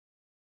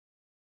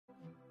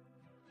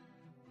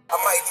I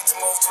might need to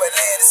move to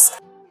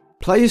Atlantis.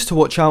 Players to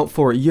watch out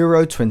for at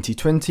Euro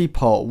 2020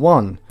 Part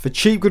 1. For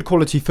cheap good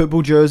quality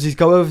football jerseys,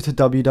 go over to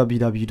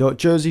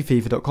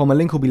www.jerseyfifa.com, a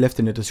link will be left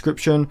in the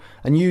description,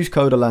 and use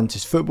code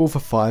ATLANTISFOOTBALL for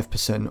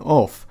 5%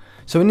 off.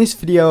 So in this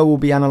video I will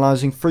be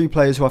analysing 3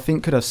 players who I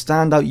think could have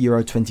standout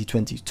Euro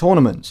 2020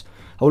 tournaments.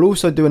 I will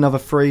also do another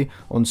 3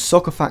 on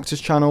Soccer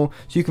Factors channel,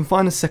 so you can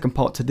find the second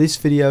part to this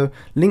video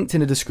linked in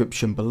the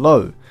description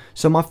below.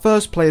 So my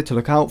first player to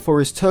look out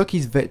for is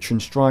Turkey's veteran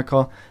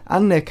striker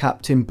and their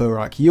captain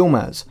Burak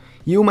Yilmaz.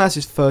 Yilmaz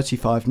is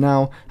 35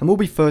 now and will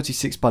be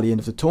 36 by the end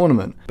of the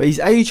tournament, but his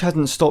age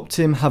hasn't stopped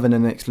him having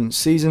an excellent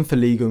season for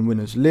Ligue 1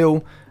 winners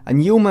Lille,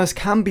 and Yilmaz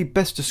can be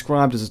best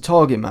described as a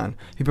target man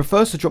who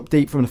prefers to drop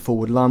deep from the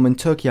forward line when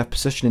Turkey have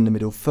possession in the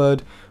middle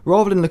third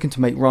rather than looking to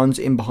make runs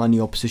in behind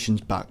the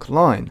opposition's back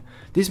line.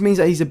 This means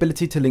that his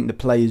ability to link the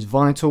play is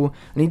vital,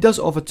 and he does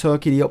offer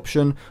Turkey the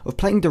option of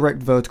playing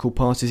direct vertical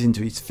passes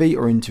into his feet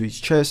or into his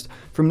chest,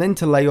 from then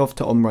to lay off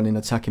to on-running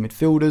attacking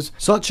midfielders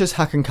such as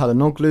Hakan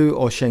Çalhanoğlu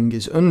or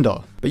Cengiz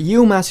Ünder. But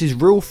Yilmaz's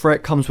real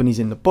threat comes when he's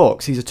in the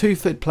box. He's a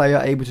 2-foot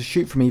player able to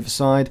shoot from either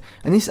side,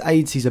 and this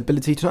aids his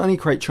ability to not only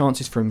create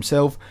chances for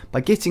himself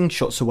by getting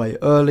shots away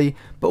early,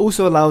 but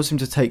also allows him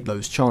to take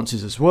those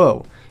chances as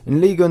well. In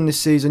Ligue 1 this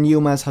season,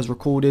 Yilmaz has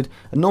recorded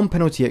a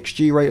non-penalty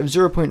XG rate of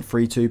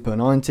 0.32 per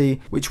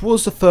 90, which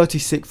was the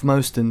 36th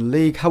most in the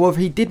league. However,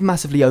 he did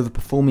massively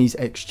overperform his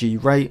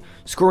XG rate,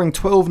 scoring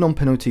 12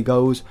 non-penalty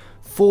goals,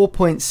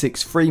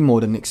 4.63 more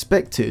than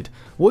expected.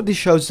 What this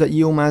shows is that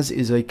Yilmaz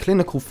is a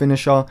clinical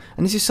finisher,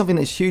 and this is something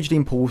that is hugely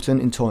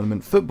important in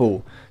tournament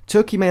football.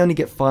 Turkey may only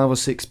get 5 or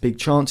 6 big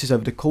chances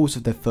over the course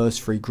of their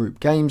first 3 group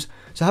games,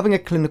 so having a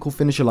clinical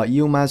finisher like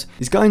Yilmaz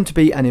is going to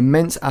be an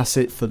immense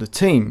asset for the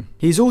team.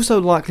 He is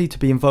also likely to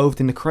be involved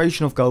in the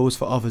creation of goals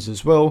for others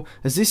as well,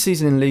 as this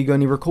season in Ligue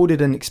 1 he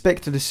recorded an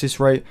expected assist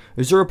rate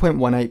of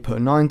 0.18 per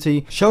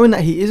 90, showing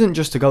that he isn't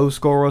just a goal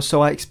scorer,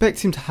 so I expect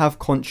him to have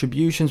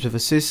contributions with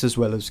assists as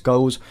well as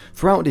goals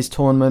throughout this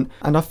tournament,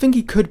 and I think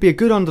he could be a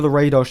good under the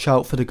radar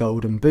shout for the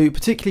Golden Boot,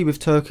 particularly with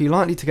Turkey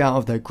likely to get out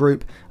of their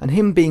group and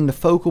him being the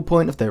focal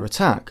point of their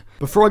attack.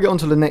 Before I get on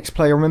to the next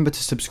player, remember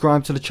to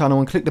subscribe to the channel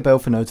and click the bell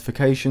for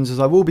notifications, as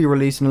I will be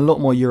releasing a lot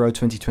more Euro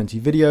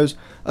 2020 videos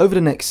over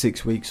the next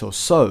 6 weeks or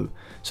so.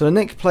 So the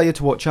next player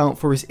to watch out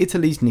for is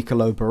Italy's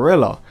Nicolo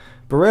Barella.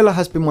 Barella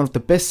has been one of the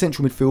best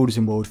central midfielders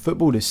in world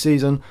football this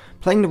season,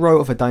 playing the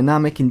role of a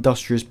dynamic,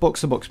 industrious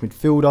box-to-box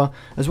midfielder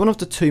as one of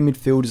the 2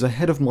 midfielders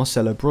ahead of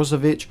Marcelo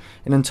Brozovic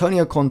in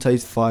Antonio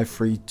Conte's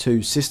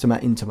 5-3-2 system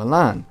at Inter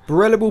Milan.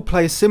 Barella will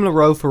play a similar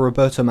role for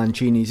Roberto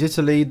Mancini's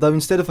Italy, though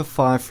instead of a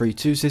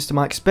 5-3-2 system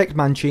I expect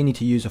Mancini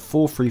to use a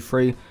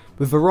 4-3-3,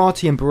 with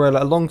Verratti and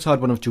Barella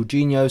alongside one of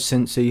Jorginho,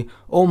 Sensi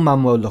or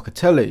Manuel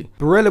Locatelli.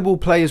 Barella will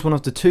play as one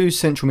of the 2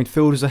 central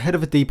midfielders ahead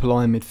of a deeper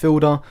line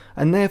midfielder,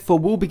 and therefore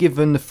will be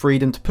given the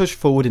freedom to push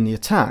forward in the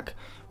attack.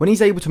 When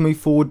he's able to move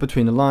forward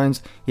between the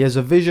lines, he has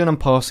a vision and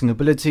passing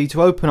ability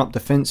to open up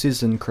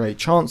defences and create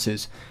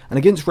chances, and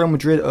against Real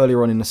Madrid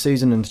earlier on in the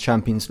season in the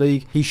Champions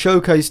League, he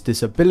showcased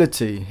this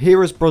ability.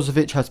 Here, as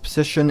Brozovic has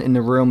possession in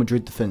the Real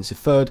Madrid defensive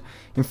third,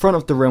 in front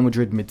of the Real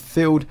Madrid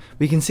midfield,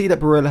 we can see that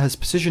Barella has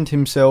positioned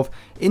himself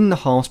in the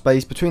half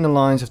space between the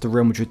lines of the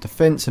Real Madrid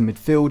defence and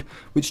midfield,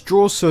 which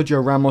draws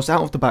Sergio Ramos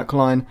out of the back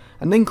line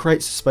and then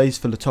creates a space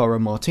for Lautaro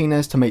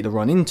Martinez to make the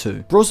run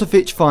into.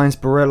 Brozovic finds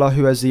Barella,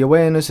 who has the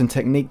awareness and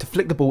technique to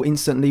flick the ball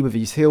instantly with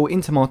his heel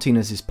into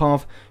Martinez's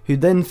path, who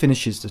then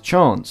finishes the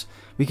chance.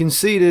 We can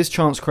see this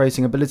chance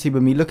creating ability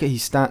when we look at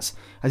his stats,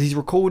 as he's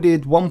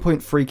recorded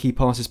 1.3 key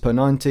passes per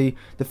 90,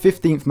 the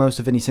 15th most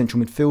of any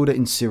central midfielder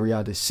in Serie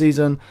A this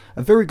season,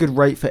 a very good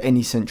rate for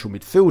any central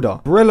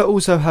midfielder. Barella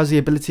also has the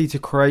ability to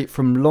create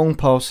from long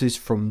passes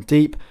from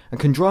deep and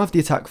can drive the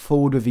attack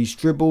forward with his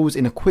dribbles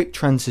in a quick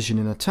transition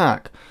in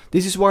attack.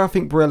 This is why I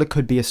think Barella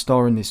could be a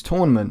star in this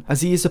tournament,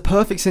 as he is a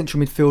perfect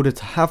central midfielder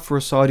to have for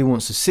a side who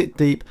wants to sit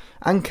deep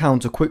and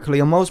counter quickly,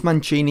 and whilst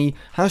Mancini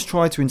has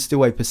tried to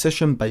instill a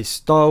possession-based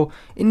style,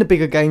 in the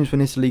bigger games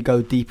when Italy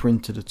go deeper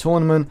into the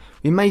tournament,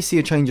 we may see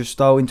a change of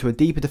style into a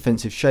deeper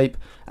defensive shape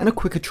and a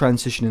quicker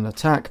transition in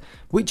attack,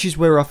 which is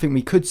where I think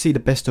we could see the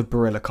best of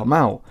Barella come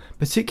out,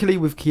 particularly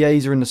with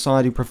Chiesa in the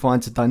side who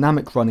provides a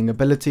dynamic running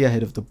ability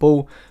ahead of the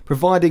ball,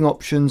 providing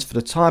options for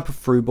the type of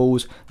through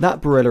balls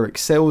that Barella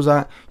excels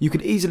at. You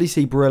could easily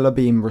see Barella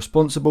being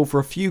responsible for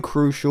a few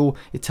crucial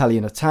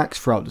Italian attacks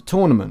throughout the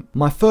tournament.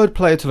 My third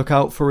player to look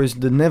out for is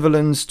the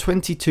Netherlands'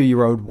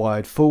 22-year-old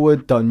wide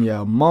forward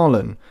Donyell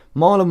Malen.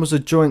 Malen was a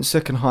joint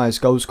second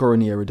highest goalscorer in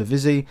the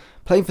Eredivisie,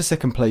 playing for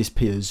second place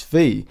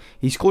PSV.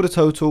 He scored a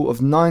total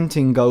of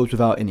 19 goals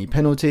without any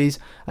penalties,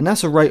 and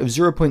that's a rate of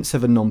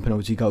 0.7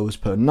 non-penalty goals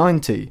per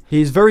 90.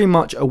 He is very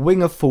much a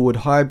winger forward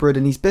hybrid,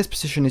 and his best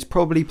position is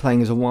probably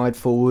playing as a wide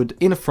forward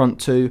in a front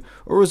 2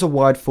 or as a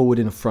wide forward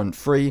in a front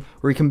 3,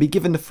 where he can be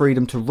given the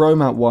freedom to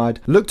roam out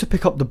wide, look to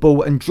pick up the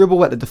ball and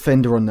dribble at the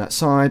defender on that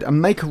side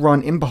and make a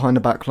run in behind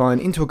the back line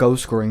into a goal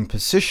scoring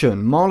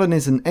position. Malen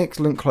is an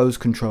excellent close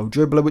control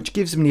dribbler, which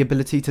gives him the the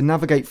ability to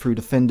navigate through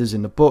defenders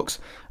in the box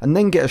and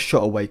then get a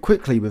shot away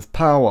quickly with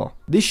power.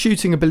 This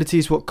shooting ability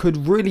is what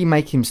could really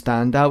make him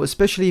stand out,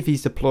 especially if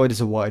he's deployed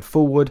as a wide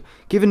forward,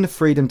 given the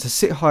freedom to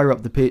sit higher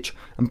up the pitch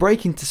and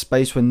break into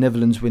space when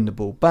Netherlands win the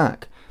ball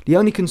back. The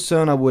only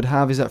concern I would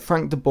have is that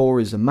Frank de Boer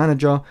is the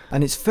manager,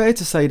 and it's fair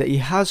to say that he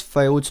has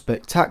failed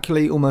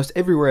spectacularly almost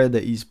everywhere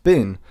that he's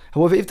been.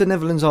 However, if the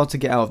Netherlands are to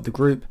get out of the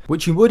group,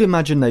 which you would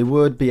imagine they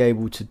would be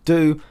able to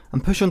do,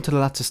 and push on to the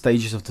latter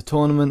stages of the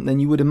tournament, then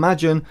you would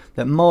imagine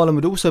that Marlon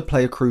would also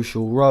play a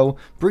crucial role,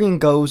 bringing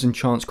goals and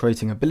chance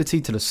creating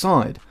ability to the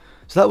side.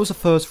 So that was the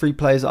first 3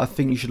 players that I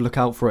think you should look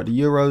out for at the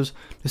Euros.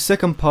 The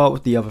second part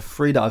with the other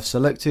 3 that I've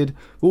selected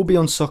will be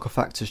on Soccer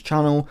Factor's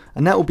channel,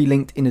 and that will be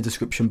linked in the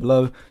description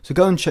below, so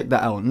go and check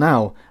that out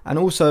now. And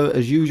also,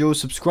 as usual,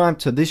 subscribe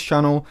to this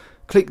channel,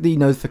 click the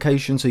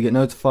notification so you get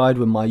notified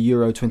when my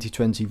Euro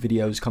 2020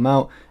 videos come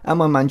out, and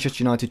my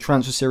Manchester United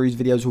Transfer Series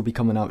videos will be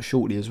coming out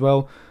shortly as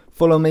well.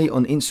 Follow me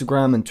on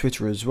Instagram and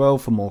Twitter as well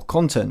for more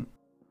content.